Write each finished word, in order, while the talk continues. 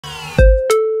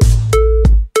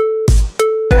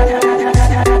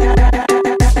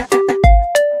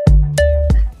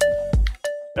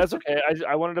That's okay.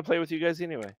 I wanted to play with you guys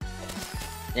anyway.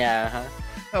 Yeah, huh?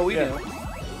 Oh, we do.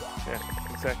 Yeah,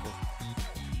 exactly.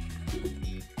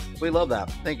 We love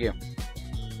that. Thank you.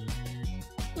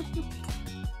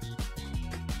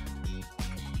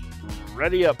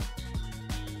 Ready up.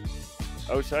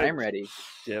 Oh, sorry. I'm ready.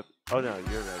 Dip. Oh no,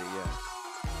 you're ready. Yeah.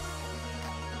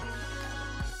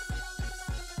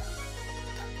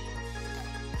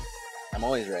 I'm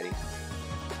always ready.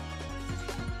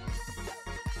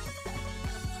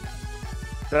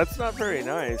 That's not very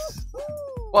nice.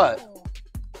 What?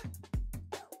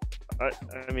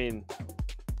 I mean,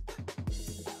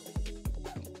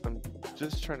 I'm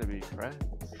just trying to be friends.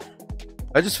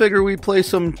 I just figured we play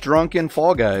some drunken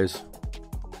Fall Guys.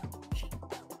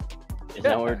 Is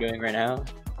that what we're doing right now?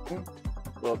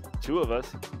 Well, two of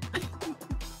us.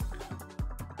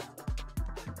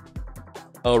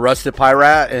 Oh, Rusted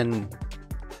Pirate and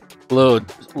little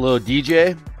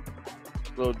DJ.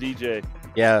 Little DJ.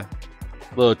 Yeah,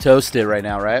 little toasted right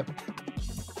now, right?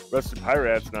 Rusted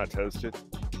Pirate's not toasted.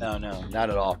 No, not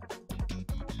at all.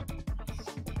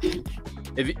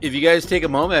 If you guys take a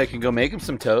moment, I can go make him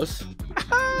some toast.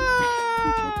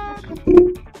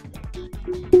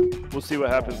 We'll see what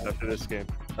happens after this game.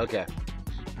 Okay.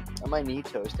 I might need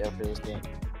toast after this game.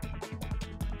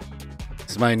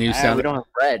 It's my new We sound. don't have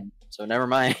bread, so never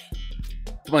mind.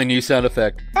 It's my new sound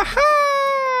effect.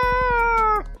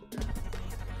 Oh,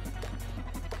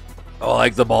 I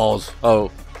like the balls.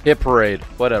 Oh, hit parade.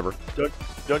 Whatever.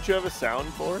 Don't you have a sound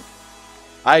for it?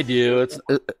 I do.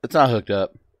 It's not hooked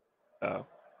up. Oh,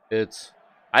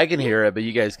 I can hear it, but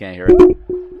you guys can't hear it.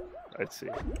 I see.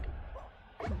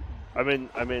 I'm in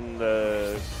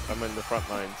the front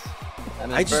lines.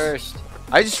 I'm in first.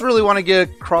 I just really want to get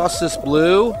across this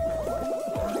blue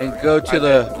and go to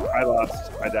I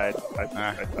lost. I died.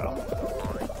 I fell.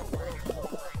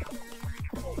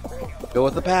 Go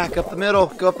with the pack up the middle.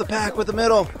 Go up the pack with the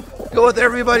middle. Go with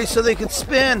everybody so they can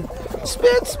spin.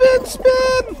 Spin, spin,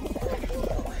 spin.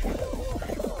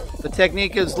 The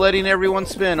technique is letting everyone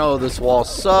spin. Oh, this wall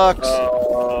sucks.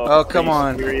 Oh, come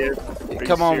on.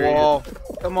 Come on, wall.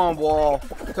 Come on, wall.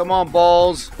 Come on,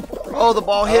 balls. Oh, the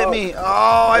ball hit me.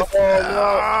 Oh, I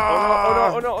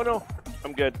fell. Oh no.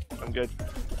 I'm good.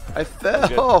 I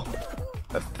fell.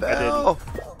 I fell.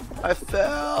 I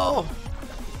fell.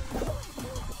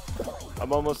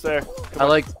 I'm almost there. I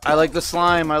like the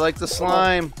slime. I like the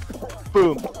slime.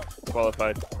 Boom.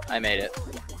 Qualified. I made it.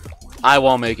 I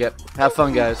won't make it. Have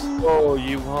fun, guys. Oh,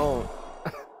 you won't.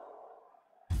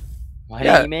 Why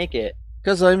didn't you make it?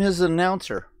 Because I'm his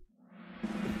announcer.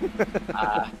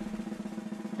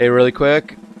 Hey, really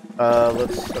quick. I'm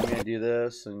gonna do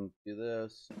this and do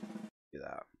this. Do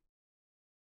that.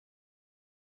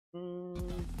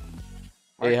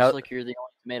 Hey, Marcus, look, you're the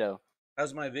only tomato.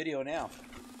 How's my video now?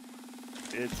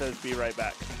 It says be right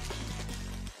back.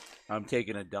 I'm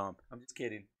taking a dump. I'm just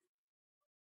kidding.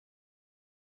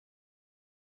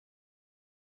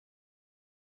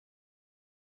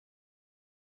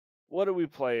 What are we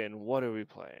playing?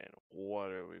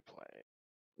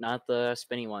 Not the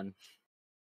spinny one.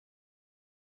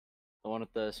 The one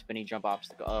with the spinny jump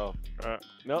obstacle. Oh.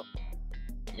 Nope.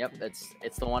 Yep,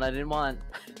 it's the one I didn't want.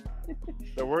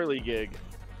 The whirly gig.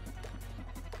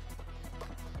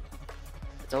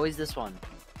 It's always this one.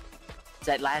 It's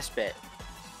that last bit.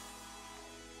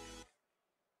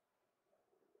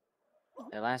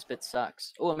 That last bit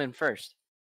sucks. Oh, I'm in first.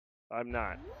 I'm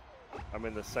not. I'm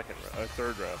in the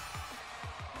third row.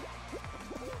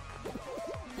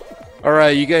 All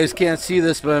right, you guys can't see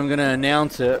this, but I'm gonna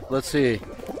announce it. Let's see.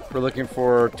 We're looking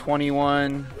for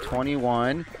 21.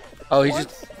 Oh, he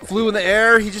just flew in the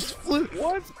air. He just flew.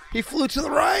 What? He flew to the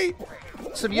right.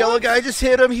 Some yellow guy just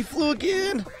hit him. He flew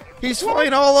again. He's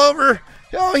flying all over.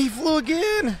 Oh, he flew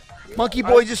again. Monkey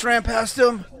Boy just ran past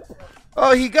him.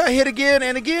 Oh, he got hit again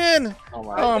and again.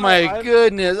 Oh my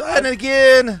goodness. And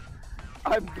again.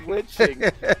 I'm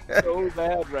glitching so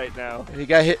bad right now. He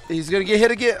got hit. He's going to get hit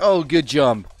again. Oh, good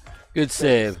jump. Good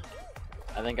save.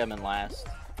 I think I'm in last.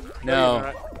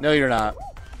 No, you're not.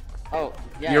 Oh,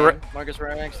 yeah, You're right. Marcus, we're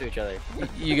right next to each other.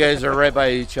 You guys are right by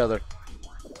each other.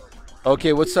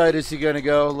 Okay, what side is he going to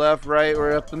go? Left, right,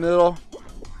 or up the middle?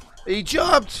 He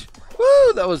jumped.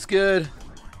 Woo, that was good.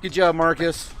 Good job,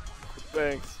 Marcus.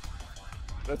 Thanks.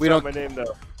 That's We not don't- my name,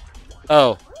 though.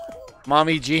 Oh,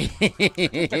 Mommy Jeans.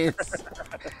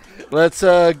 Let's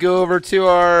go over to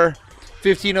our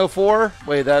 1504.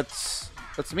 Wait, that's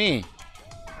me.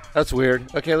 That's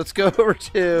weird. Okay, let's go over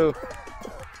to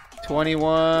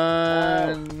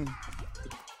 21.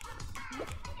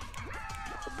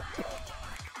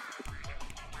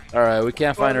 All right, we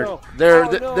can't find her. no. There,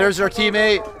 Oh, no. there's our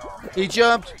teammate. He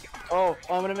jumped. Oh,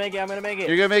 I'm gonna make it. I'm gonna make it.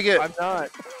 You're gonna make it. I'm not.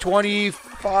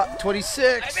 25,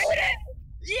 26. I made it.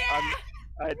 Yeah.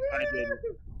 I didn't.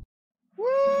 Woo!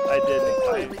 I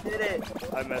didn't. I did it.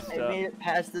 I messed I up. made it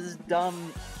past this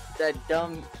dumb.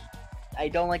 I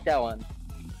don't like that one.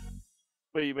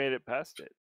 But you made it past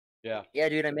it. Yeah. Yeah,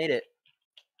 dude, I made it.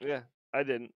 Yeah, I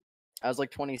didn't. I was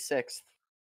like 26th.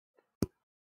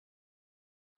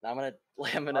 I'm gonna.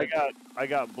 I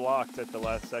got blocked at the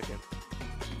last second.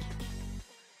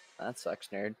 That sucks,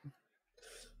 nerd.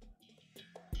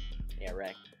 Yeah,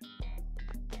 right.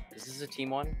 Is this a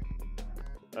team one?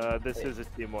 This is a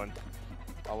team one.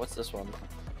 Oh, what's this one?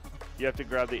 You have to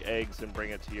grab the eggs and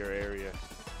bring it to your area.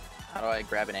 How do I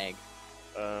grab an egg?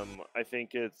 I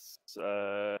think it's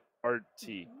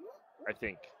RT. I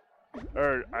think.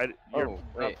 Or you're Oh,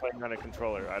 not wait. playing on a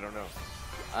controller. I don't know.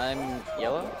 I'm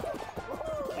yellow?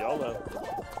 YOLO.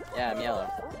 Yeah, I'm yellow.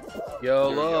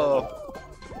 YOLO.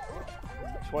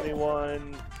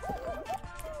 21.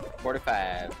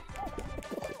 45.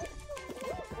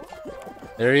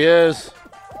 There he is.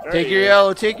 There Take he your is.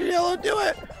 yellow. Take your yellow. Do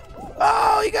it.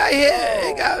 Oh, he got hit.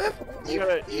 He got it. You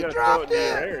gotta throw it dropped in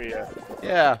your it. area.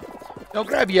 Yeah. Don't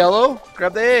grab yellow.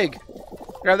 Grab the egg.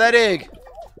 Grab that egg.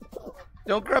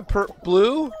 Don't grab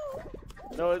blue.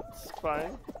 No, it's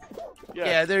fine.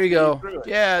 Yeah, there you go. threw it.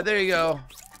 Yeah, there you go.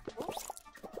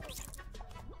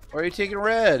 Or are you taking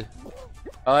red?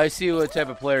 Oh, I see what type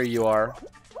of player you are.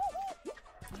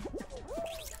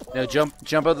 No, jump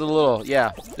up the little.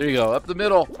 Yeah, there you go. Up the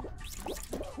middle.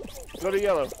 Go to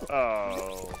yellow.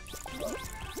 Oh.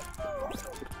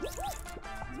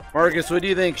 Marcus, what do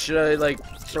you think? Should I like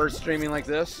start streaming like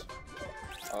this?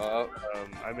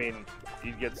 I mean,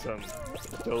 you'd get some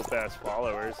dope ass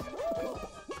followers.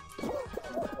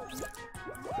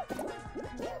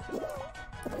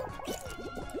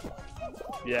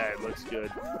 Yeah, it looks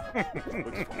good.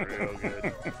 Looks real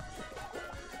good.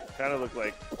 Kind of look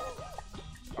like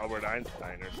Albert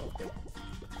Einstein or something.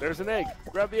 There's an egg.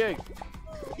 Grab the egg.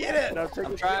 Get it. Now take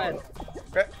I'm it trying.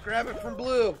 down. Grab it from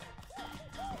blue.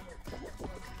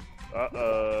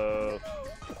 Uh-oh.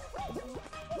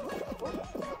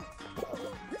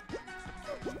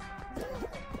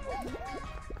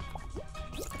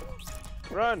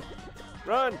 Run!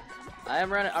 Run! I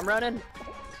am running. I'm running.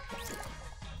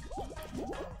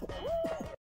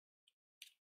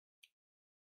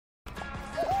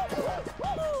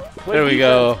 Play There we defense.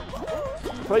 go.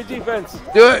 Play defense.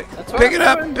 Do it. That's what Pick I'm it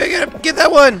up. doing. Pick it up. Get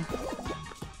that one.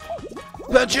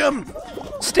 Punch him.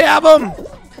 Stab him.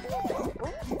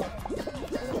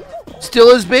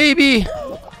 Still his baby.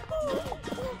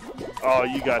 Oh,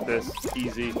 you got this.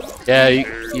 Easy. Yeah,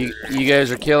 you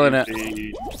guys are killing it.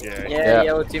 Easy. Yeah. Yeah,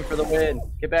 yellow team for the win.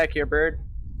 Get back here, bird.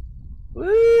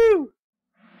 Woo!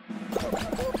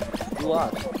 You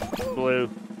lost. Blue.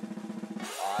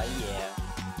 Aw, yeah.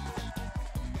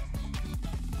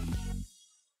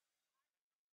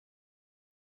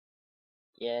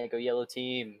 Yeah, go yellow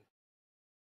team.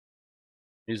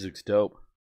 Music's dope.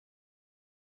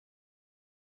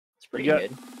 It's pretty You got-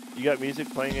 good. You got music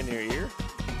playing in your ear?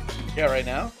 Yeah, right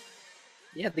now.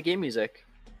 Yeah, the game music.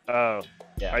 Oh.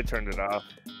 Yeah. I turned it off.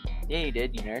 Yeah, you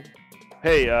did, you nerd.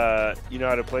 Hey, you know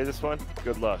how to play this one?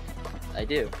 Good luck. I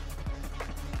do.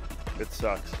 It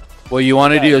sucks. What you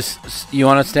want to Yeah. do is you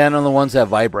want to stand on the ones that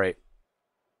vibrate.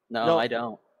 No, No. I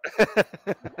don't.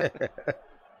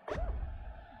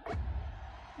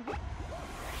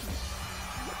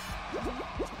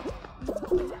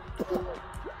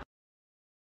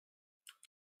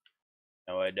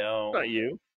 No, I don't. Not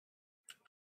you.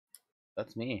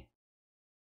 That's me.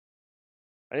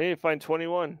 I need to find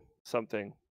 21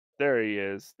 something. There he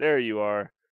is. There you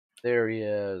are. There he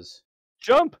is.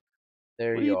 Jump!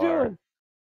 There What are you you are. doing?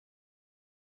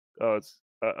 Oh, it's...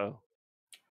 Uh-oh.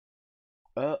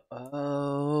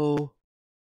 Uh-oh.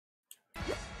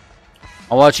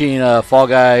 I'm watching Fall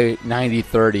Guy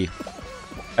 90-30.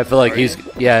 I feel like Are he's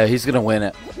going to win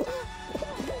it.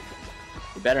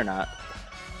 You better not.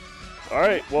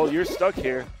 Alright, well, you're stuck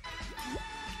here.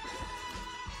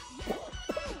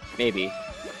 Maybe.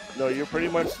 No, you're pretty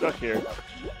much stuck here.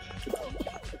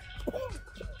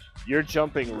 You're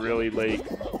jumping really late.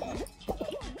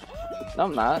 No,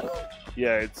 I'm not.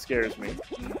 Yeah, it scares me.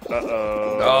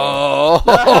 Uh-oh.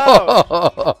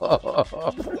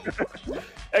 Oh!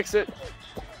 Exit!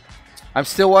 I'm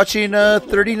still watching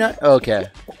 39. Okay.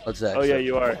 What's that? Oh, yeah,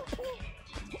 you are.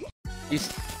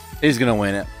 He's going to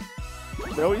win it.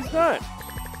 No, he's not.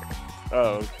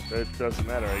 Oh, it doesn't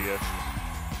matter, I guess.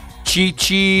 Chi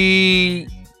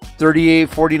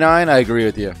 3849. I agree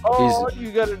with you. Oh,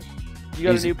 you got a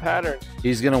he's- new pattern.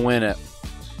 He's going to win it.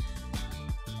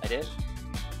 I did.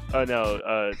 Oh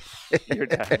no, your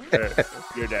dad.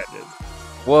 Your dad did.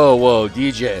 Whoa,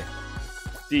 DJ.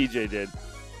 DJ did.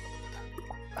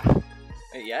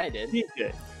 Yeah, I did.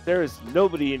 DJ, there is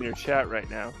nobody in your chat right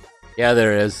now. Yeah,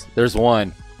 there is. There's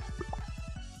one.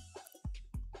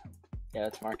 Yeah,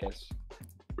 that's Marcus.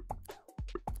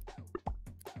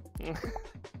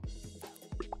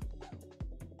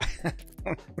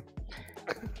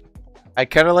 I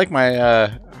kind of like my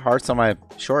hearts on my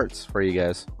shorts for you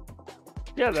guys.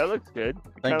 Yeah, that looks good.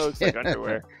 It kind of looks like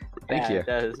underwear. Thank you. It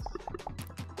does.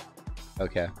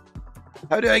 Okay.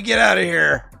 How do I get out of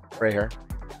here? Right here.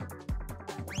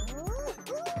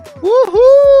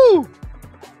 Woohoo!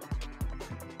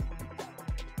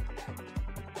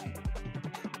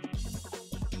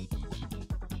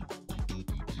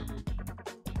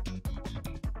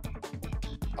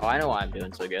 Oh, I know why I'm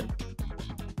doing so good.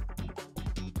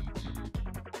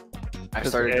 I 'Cause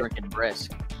started it- drinking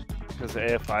brisk. Because the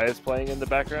AFI is playing in the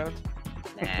background.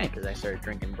 Nah, because I started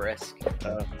drinking brisk.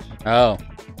 Oh.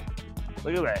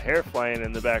 Look at that hair flying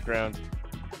in the background.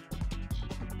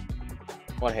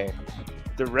 What hair?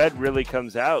 The red really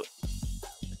comes out.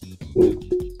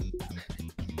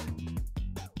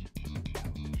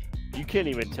 You can't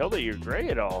even tell that you're gray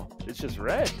at all. It's just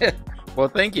red. Well,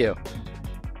 thank you.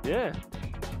 Yeah,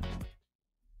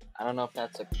 I don't know if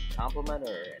that's a compliment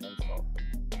or an insult.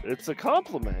 it's a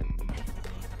compliment.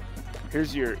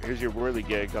 Here's your whirly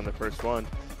gig on the first one.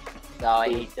 No, I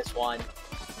hate this one.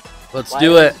 Let's Why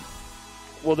do is- it.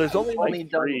 Well, there's only Only like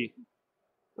done- 3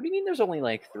 What do you mean there's only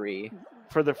like 3?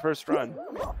 for the first run.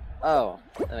 Oh,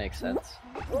 that makes sense.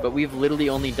 But we've literally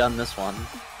only done this one.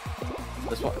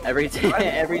 This one every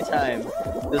every time.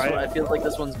 This one, I feel like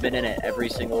this one's been in it every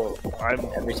single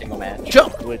match.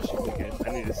 Jump! Glitching again.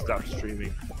 I need to stop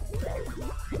streaming.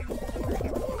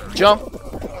 Jump!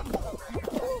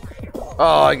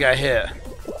 Oh, I got hit.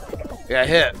 Got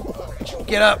hit.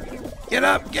 Get up! Get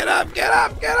up! Get up! Get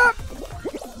up! Get up!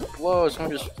 Whoa!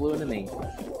 Someone just flew into me.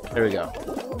 There we go.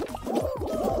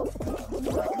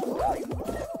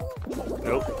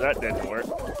 Nope, that didn't work.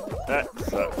 That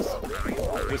sucks.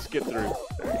 Just get through.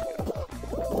 There you go.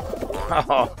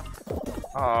 Oh.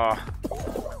 Oh.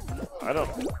 I don't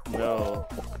know.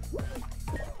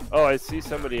 Oh, I see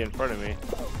somebody in front of me.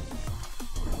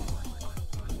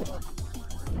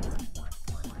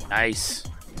 Nice.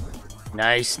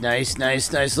 Nice, nice,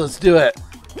 nice, nice. Let's do it.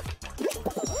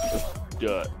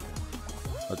 Do it.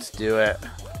 Let's do it.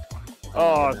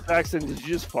 Oh, Saxon, did you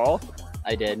just fall?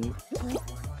 I did.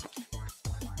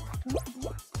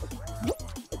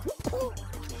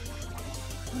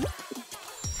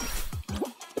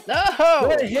 No!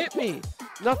 What hit me?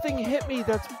 Nothing hit me.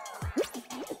 That's.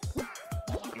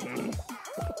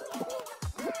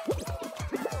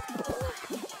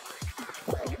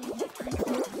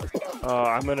 Oh,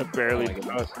 I'm gonna barely.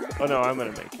 Oh no, I'm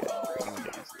gonna make it. I'm gonna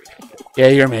make it. Yeah,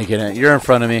 you're making it. You're in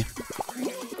front of me.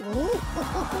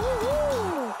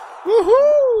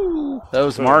 Woohoo! That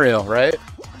was Mario, right?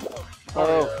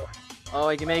 Oh, oh,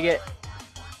 I can make it.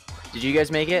 Did you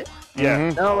guys make it? Yeah.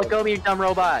 Mhm. No, let go of me, you dumb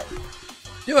robot.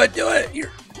 Do it, do it.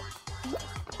 You're...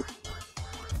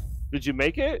 Did you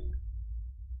make it?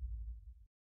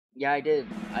 Yeah, I did.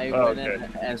 I Oh, went in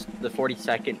okay. as the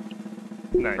 42nd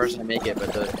Nice. person to make it,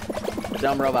 but the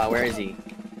dumb robot, where is he?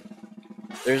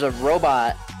 There's a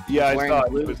robot Yeah, I wearing saw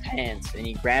it. blue pants, and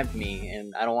he grabbed me,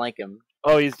 and I don't like him.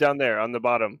 Oh, he's down there on the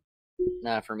bottom.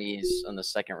 Nah, for me, he's on the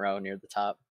second row near the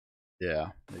top. Yeah,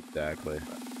 exactly.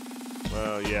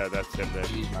 Well, yeah, that's him then.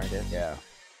 He's Marcus. Yeah,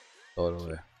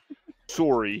 totally.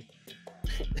 Sorry.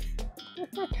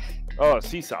 Oh,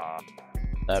 seesaw.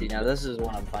 See, now this is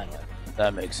what I'm fine with.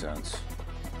 That makes sense.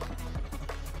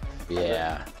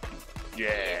 Yeah,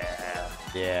 Yeah.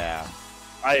 yeah.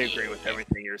 I agree with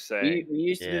everything you're saying. We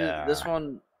used to Yeah. do this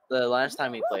one, the last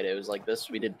time we played it was like this,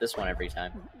 we did this one every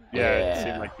time. Yeah, it Yeah.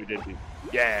 seemed like we did.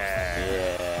 Yeah.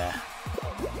 Yeah.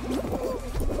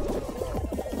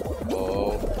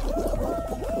 Oh.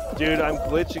 Dude, I'm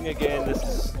glitching again. This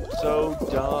is so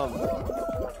dumb.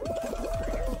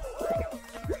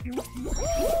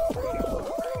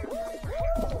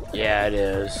 Yeah, it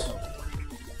is.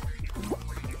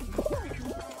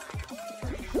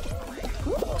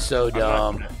 So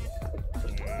dumb.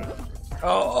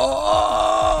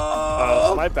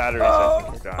 Oh, My batteries, I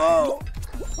think, are dying.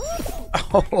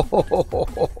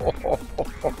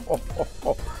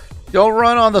 Don't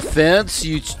run on the fence,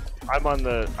 you. I'm in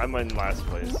last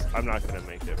place. I'm not gonna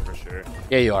make it for sure.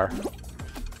 Yeah, you are.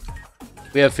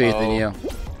 We have faith in Oh. you.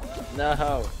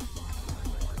 No.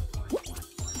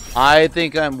 I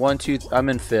think I'm 1, 2. I'm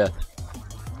in 5th.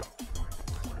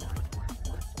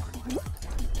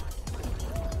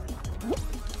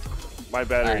 My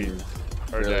batteries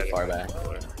are really dead. far back.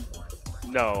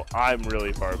 No, I'm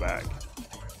really far back.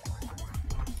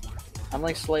 I'm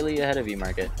like slightly ahead of you,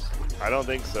 Marcus. I don't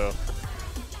think so.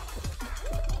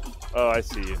 Oh, I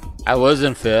see you. I was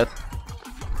in 5th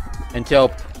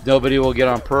until nobody will get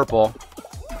on purple.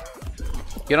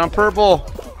 Get on purple.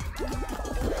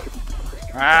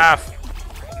 Ah.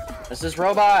 This is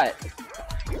robot.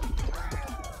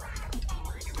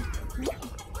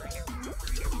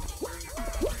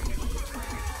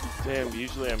 Damn,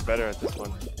 usually I'm better at this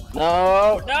one.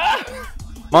 No, no.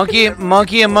 Monkey and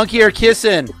monkey are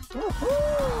kissing.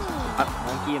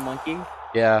 Monkey and monkey.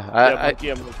 Yeah, Monkey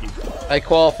and monkey. I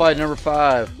qualified number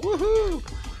 5. Woohoo!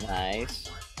 Nice.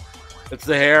 It's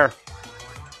the hair.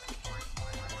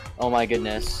 Oh my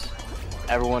goodness.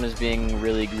 Everyone is being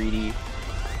really greedy.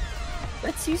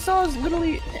 That seesaw is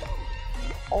literally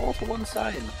all to one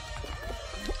side.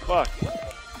 Fuck.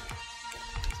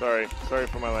 Sorry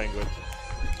for my language.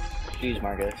 Jeez,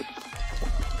 Marcus.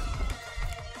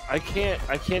 I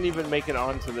can't even make it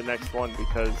on to the next one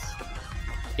because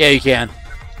Yeah, you can.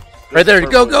 Right there.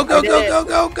 Go, go, go, go, go,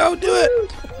 go, go. Do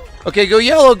it. Okay, go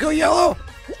yellow. Go yellow.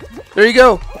 There you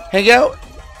go. Hang out.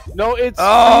 no, it's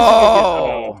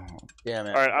Oh. Damn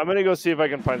it. All right, I'm gonna go see if I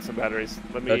can find some batteries.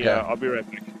 Let me. Okay. I'll be right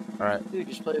back. All right. Dude,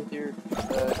 just play with your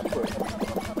keyboard.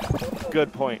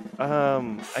 Good point.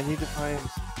 I need to find.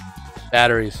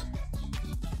 Batteries.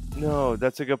 No,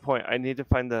 that's a good point. I need to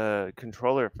find the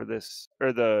controller for this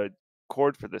or the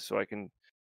cord for this so I can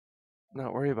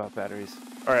not worry about batteries.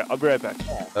 All right, I'll be right back.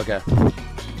 Okay.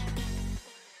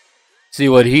 See,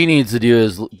 what he needs to do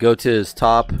is go to his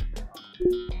top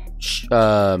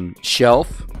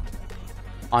shelf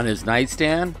on his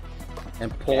nightstand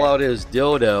and pull out his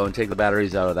dildo and take the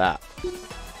batteries out of that.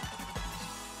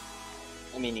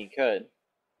 I mean, you could.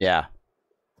 Yeah.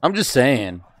 I'm just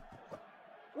saying.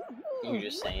 You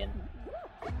just saying.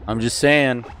 I'm just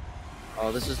saying.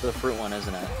 Oh, this is the fruit one,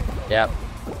 isn't it? Yep.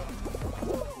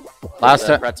 Last the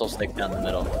time. pretzel stick down the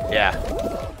middle. Yeah.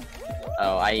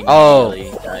 Oh, I Oh,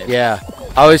 immediately died. yeah.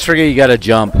 I always forget you gotta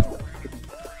jump.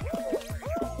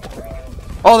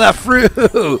 Oh, that fruit!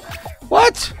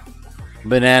 What?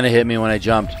 Banana hit me when I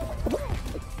jumped.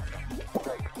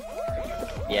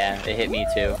 Yeah, it hit me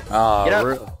too. Oh, Get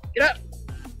up! Get up!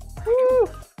 Woo!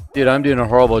 Dude, I'm doing a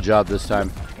horrible job this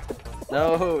time.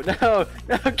 No, no,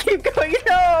 no, keep going,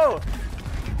 no!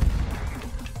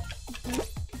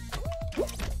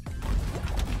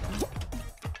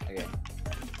 Okay.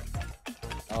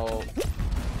 Oh.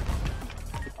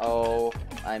 Oh,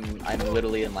 I'm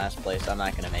literally in last place. I'm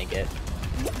not gonna make it.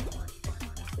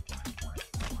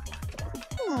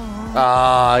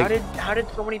 How did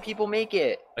so many people make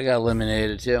it? I got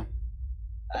eliminated too.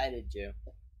 I did too.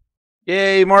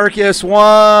 Yay, Marcus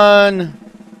won!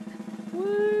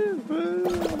 Woo!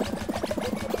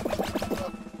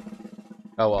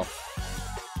 Oh well.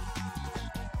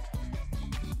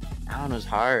 That one was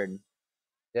hard.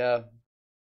 Yeah.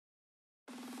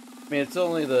 I mean, it's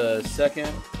only the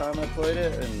second time I played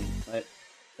it, and I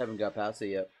haven't got past it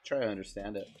yet. Try to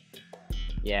understand it.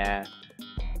 Yeah.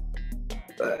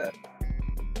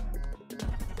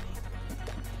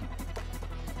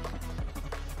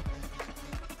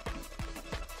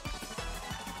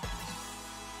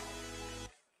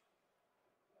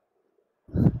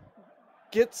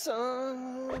 Get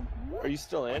some. Are you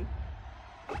still in?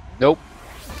 Nope.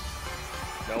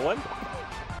 No one?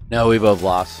 No, we both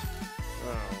lost.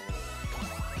 Oh.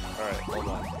 All right, hold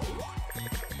on.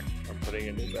 I'm putting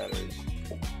in new batteries.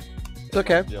 It's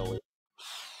okay.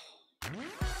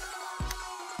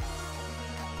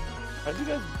 How'd you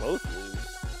guys both lose?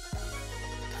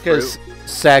 Because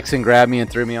Saxon grabbed me and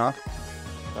threw me off.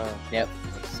 Yep.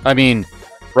 I mean,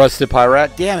 Rusted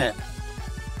Pirate. Damn it.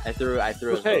 I threw us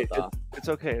Okay, both off. it's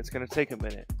okay. It's gonna take a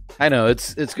minute. I know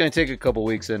it's going to take a couple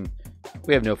weeks, and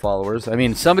we have no followers. I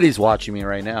mean, somebody's watching me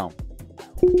right now.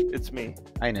 It's me.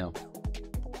 I know.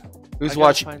 Who's I gotta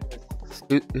watching?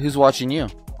 find Who's watching you?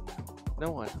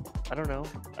 No one. I don't know.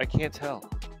 I can't tell.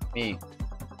 Me.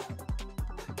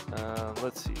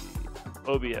 Let's see.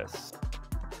 OBS.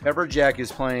 Pepperjack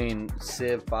is playing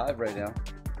Civ 5 right now.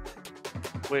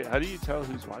 Wait, how do you tell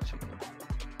who's watching?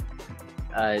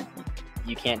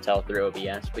 You can't tell through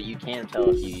OBS, but you can tell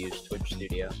if you use Twitch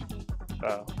Studio.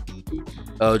 Oh.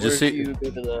 Oh, Or just so if you go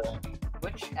to the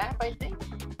Twitch app, I think.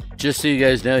 just so you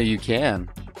guys know, you can.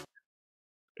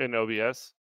 In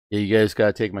OBS? Yeah, you guys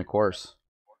gotta take my course.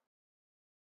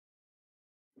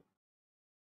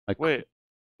 Wait,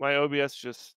 my OBS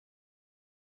just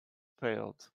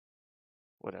failed.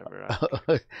 Whatever.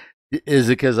 Is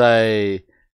it because I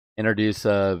introduced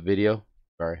a video?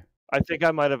 Sorry. I think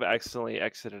I might have accidentally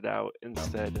exited out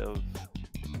instead of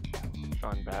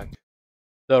gone back.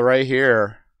 So right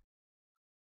here,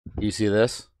 you see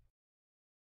this?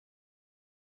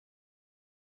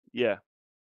 Yeah.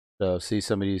 So see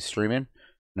somebody streaming,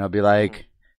 and I'll be like,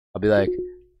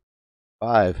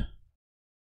 5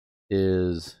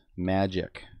 is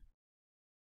magic.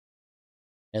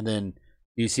 And then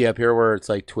you see up here where it's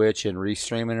like Twitch and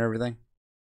restream and everything?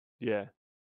 Yeah.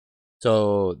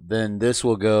 So then this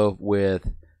will go with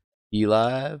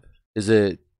eLive. Is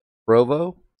it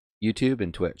Provo, YouTube,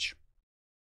 and Twitch?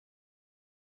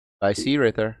 I see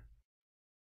right there.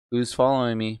 Who's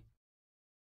following me?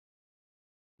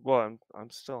 Well,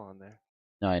 I'm still on there.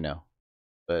 No, I know.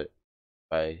 But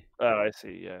Oh, I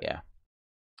see, yeah. Yeah.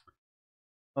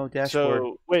 Oh, dashboard.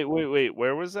 So, wait.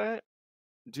 Where was that?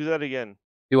 Do that again.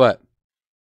 Do what?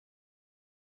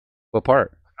 What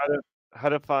part? How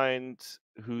to find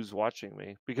who's watching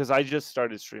me, because I just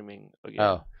started streaming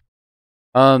again.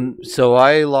 So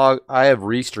I have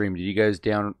restreamed. Did you guys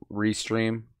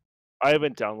restream? I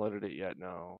haven't downloaded it yet,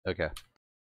 no. Okay.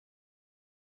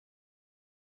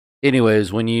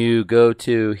 Anyways, when you go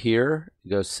to here, you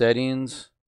go settings,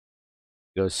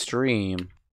 go stream.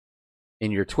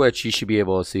 In your Twitch, you should be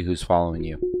able to see who's following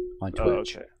you on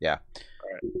Twitch. Okay. Yeah.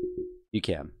 All right. You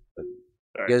can. But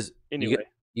All you guys, right. Anyway.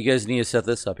 you guys need to set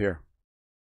this up here.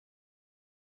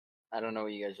 I don't know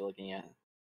what you guys are looking at.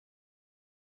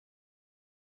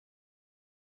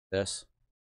 This.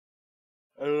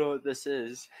 I don't know what this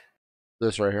is.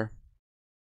 This right here.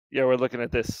 Yeah, we're looking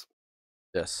at this.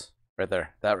 This. Right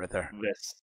there. That right there.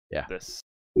 This. Yeah. This.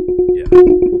 Yeah.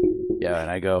 Yeah,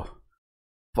 and I go,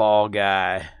 Fall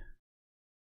Guy.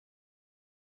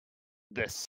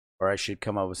 This. Or I should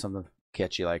come up with something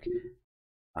catchy like,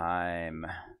 I'm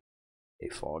a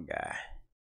Fall Guy.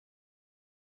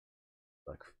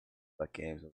 Like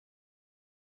games.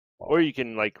 Or you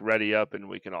can like ready up and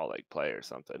we can all like play or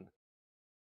something.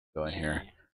 Go in here.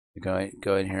 Go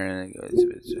in here and it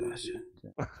goes.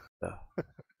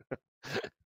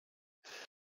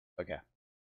 Okay.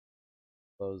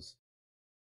 Close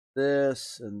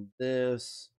this and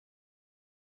this.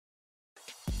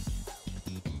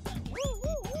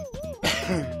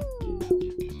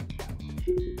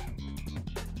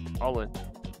 All in.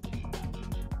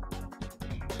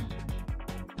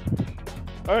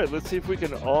 All right, let's see if we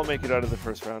can all make it out of the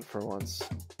first round for once.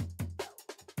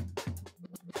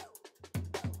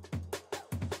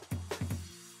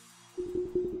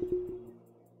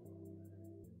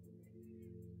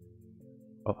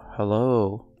 Oh,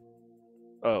 hello.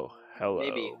 Oh, hello.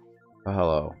 Maybe. Oh,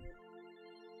 hello.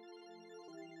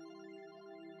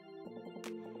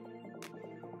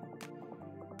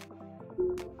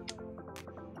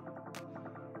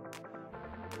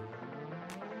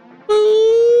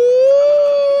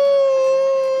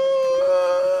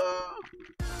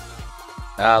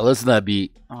 Listen to that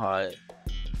beat. Oh, it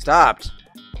stopped.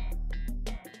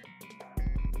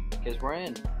 Because we're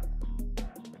in.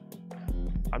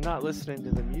 I'm not listening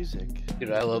to the music.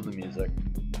 Dude, I love the music.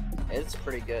 It's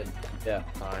pretty good. Yeah.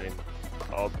 Fine.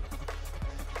 I'll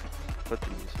put the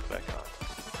music back on.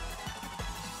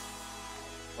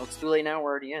 Well, it's too late now. We're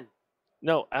already in.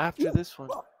 No, after this one.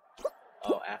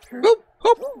 Oh, after? Boop,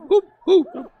 boop, boop, boop,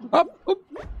 boop, boop.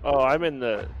 Oh, I'm in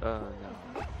the no.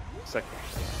 Second.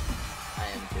 I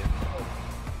am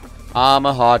too. I'm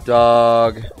a hot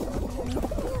dog.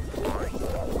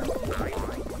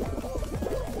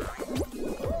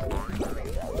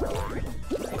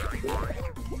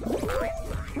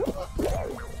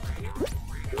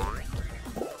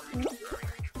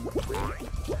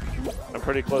 I'm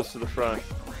pretty close to the front.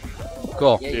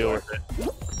 Cool. Yeah, Deal with it.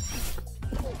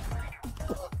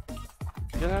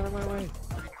 Get out of my way.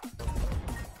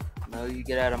 No, you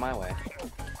get out of my way.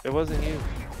 It wasn't you.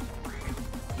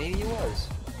 Maybe it was.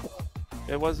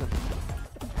 It wasn't.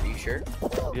 Are you sure?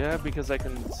 Yeah, because I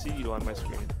can see you on my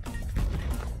screen.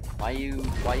 Why you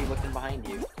looking behind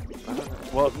you? I don't know.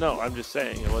 Well, no, I'm just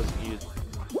saying it wasn't you.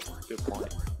 Good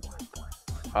point.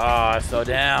 Ah, I fell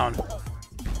down.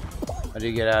 How do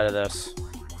you get out of this?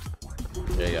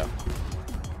 There you go.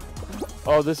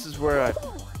 Oh, this is where I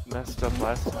messed up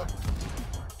last time.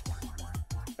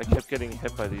 I kept getting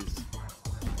hit by these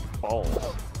balls.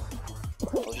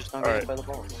 Well, just don't All get right. hit by the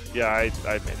balls. Yeah, I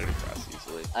made it across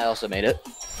easily. I also made it.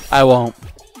 I won't.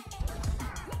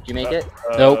 Did you make it?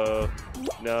 Nope.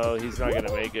 No, he's not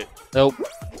gonna make it. Nope.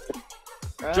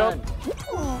 Run. Jump.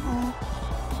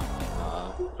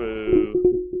 Boo.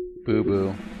 Boo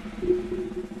boo.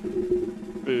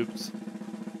 Boobs.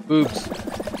 Boobs.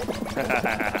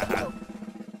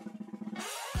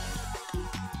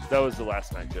 That was the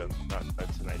last night joke, not a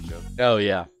tonight joke. Oh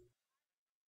yeah.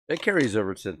 It carries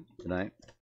over to tonight,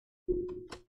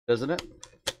 doesn't it?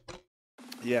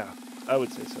 Yeah, I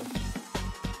would say so.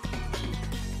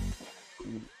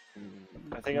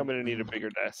 I think I'm gonna need a bigger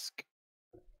desk.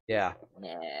 Yeah.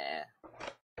 Nah.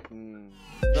 No,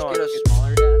 Just get a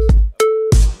smaller desk.